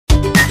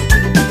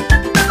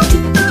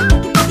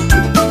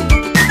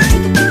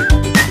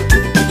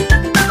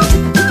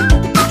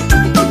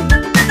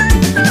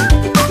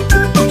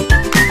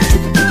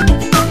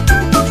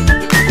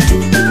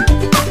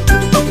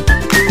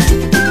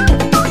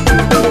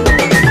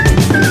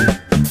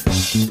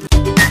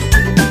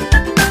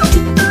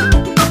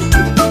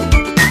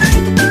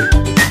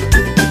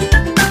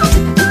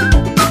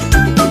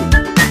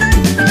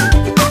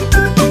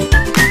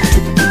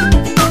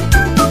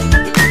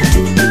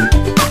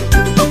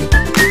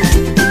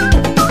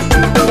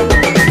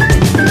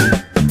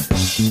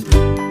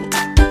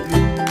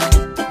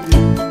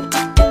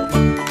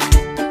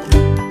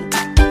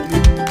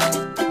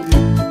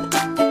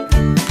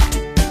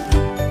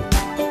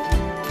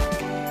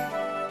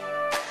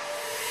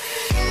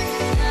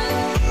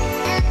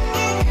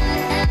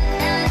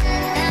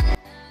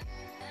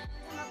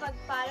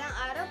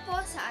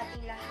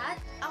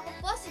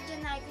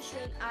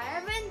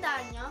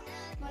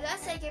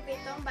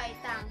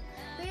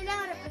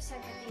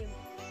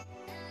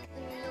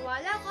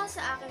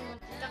sa aking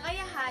munting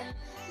kakayahan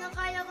na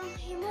kaya kong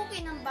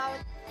himukin ng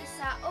bawat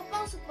isa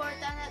upang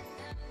suportahan at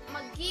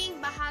maging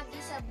bahagi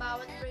sa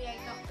bawat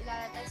proyektong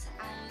ilalatag sa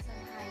aming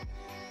samahan.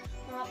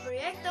 Mga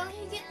proyektong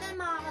higit na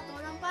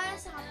makakatulong para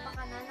sa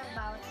kapakanan ng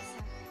bawat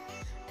isa.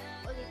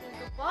 Ulitin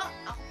ko po,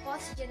 ako po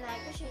si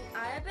Janayco Shane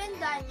R.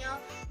 Bendaño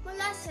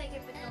mula sa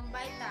Ikipitong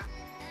Baita.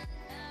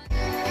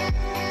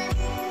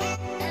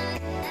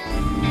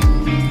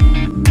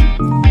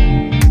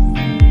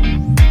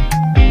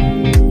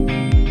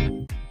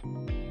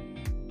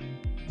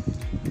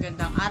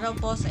 Magandang araw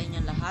po sa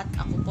inyong lahat.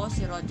 Ako po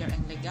si Roger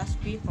N.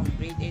 Legaspi from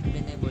Grade 8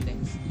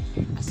 Benevolence.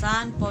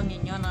 Asahan po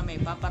ninyo na may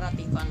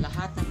paparating ko ang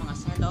lahat ng mga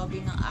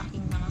saloobin ng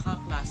aking mga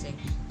kaklase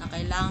na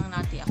kailangan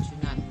natin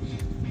aksyonan.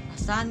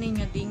 Asahan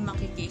ninyo ding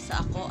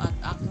makikisa ako at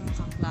aking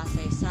mga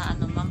kaklase sa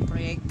anumang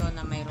proyekto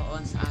na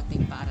mayroon sa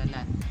ating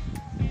paaralan.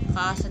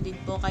 Kaasa din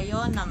po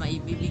kayo na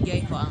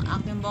maibibigay ko ang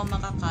aking buong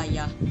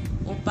makakaya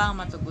upang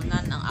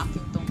matugunan ang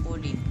aking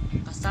tungkulin.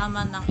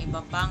 Kasama ng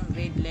iba pang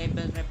grade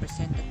level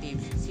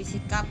representatives,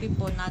 sisikapin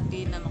po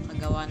natin na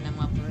makagawa ng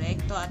mga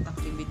proyekto at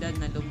aktibidad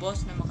na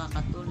lubos na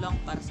makakatulong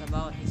para sa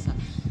bawat isa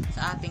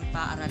sa ating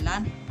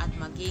paaralan at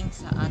maging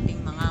sa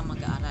ating mga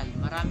mag-aaral.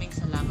 Maraming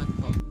salamat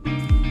po.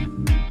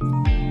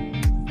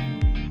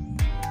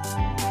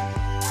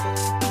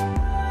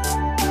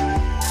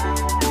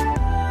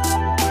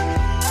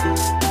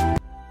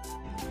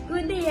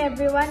 Good day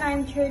everyone,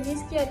 I'm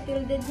Charlize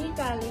Clotilde D.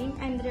 Caling.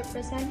 I'm the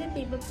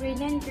representative of Grade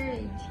 9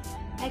 Courage.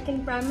 I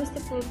can promise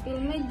to fulfill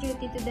my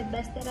duty to the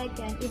best that I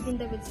can, even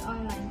though it's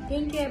online.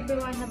 Thank you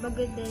everyone, have a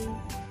good day.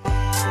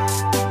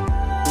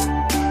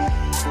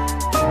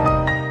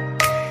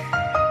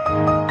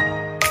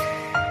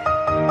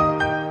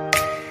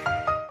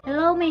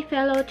 Hello my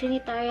fellow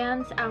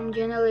Trinitarians, I'm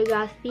Jenna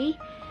Legaspi,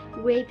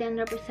 Grade 10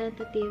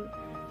 representative.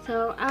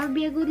 So I'll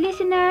be a good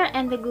listener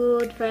and a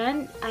good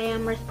friend. I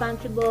am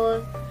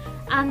responsible,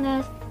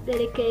 honest,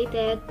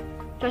 dedicated,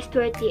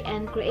 trustworthy,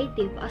 and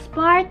creative. As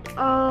part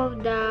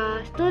of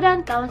the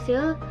student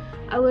council,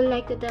 I would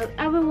like to tell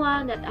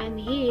everyone that I'm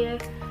here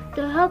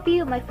to help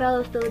you, my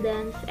fellow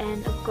students,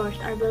 and of course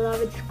our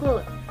beloved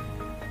school.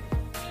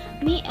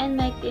 Me and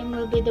my team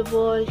will be the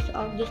voice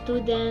of the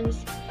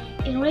students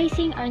in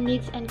raising our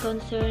needs and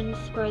concerns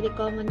for the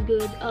common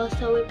good.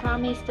 Also, we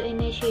promise to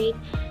initiate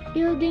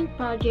building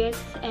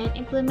projects and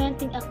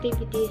implementing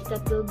activities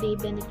that will be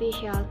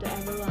beneficial to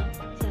everyone.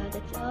 So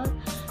that's all.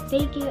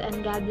 Thank you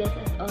and God bless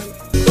us all.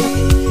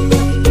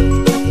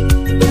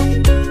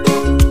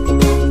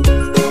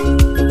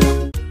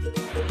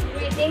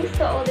 Greetings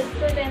to all the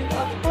students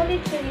of Holy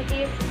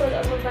Trinity School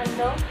of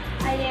Obando.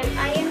 I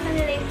am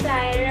Manilay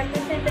Sai,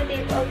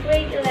 representative of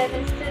Grade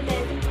 11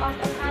 students of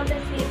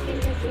Accountancy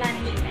Business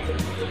Management.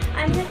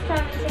 I'm not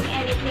promising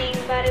anything,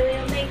 but I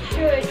will make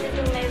sure to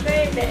do my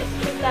very best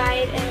to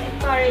guide and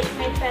encourage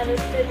my fellow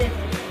students.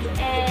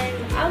 And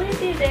I will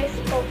be their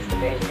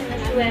spokesperson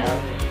as well.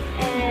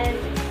 And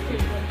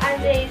as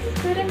a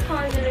student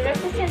council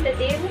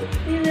representative,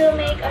 we will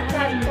make a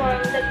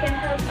platform that can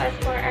help us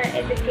for our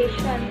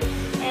education.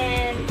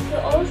 And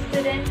to all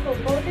students who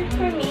voted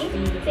for me,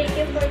 thank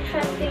you for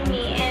trusting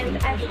me,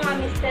 and I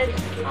promise that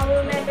I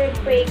will never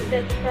break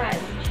the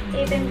trust.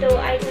 Even though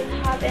I don't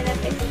have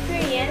enough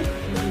experience,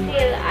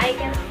 still I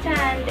can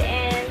stand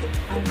and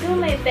do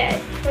my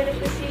best for the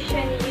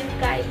position you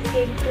guys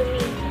gave to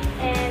me.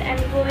 And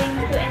I'm going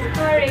to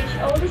encourage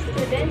all the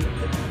students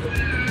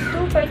to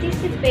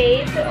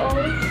participate to all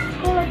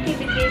school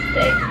activities to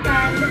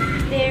expand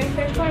their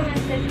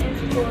performances in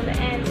school.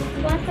 And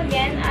once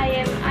again,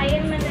 I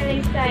am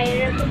Manilay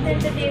Sai,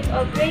 representative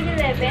of Grade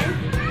 11,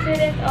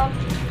 student of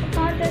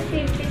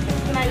Accountancy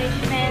Business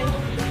Management,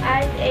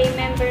 as a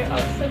member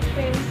of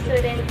Supreme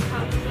Student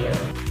Council.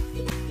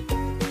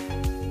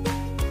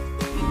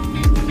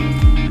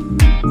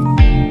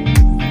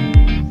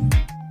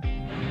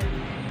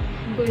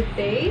 Good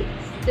day,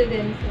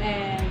 students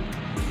and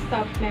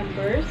staff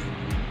members.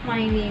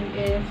 My name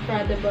is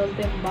Radabel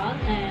Timbang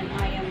and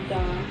I am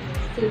the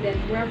student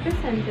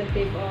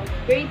representative of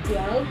Grade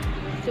 12,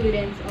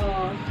 students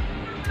of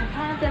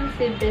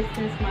Accountancy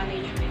Business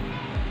Management.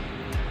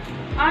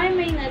 I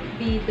may not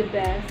be the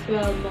best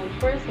well-known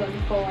person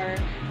for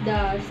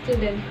the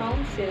student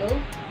council,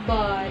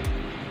 but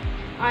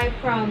I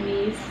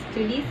promise to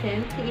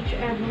listen to each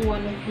and every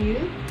one of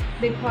you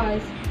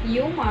because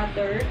you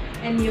matter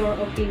and your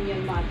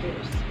opinion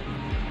matters.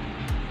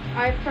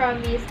 I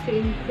promise to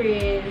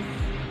increase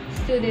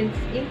students'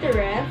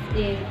 interest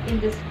in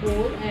the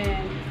school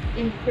and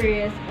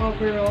increase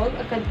overall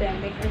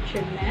academic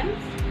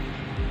achievements.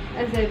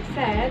 As I've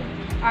said,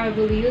 I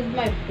will use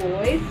my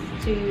voice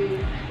to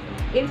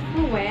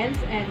influence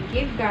and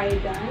give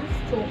guidance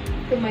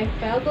to my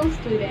fellow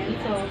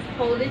students of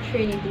Holy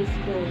Trinity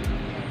School.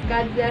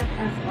 God bless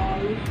us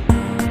all.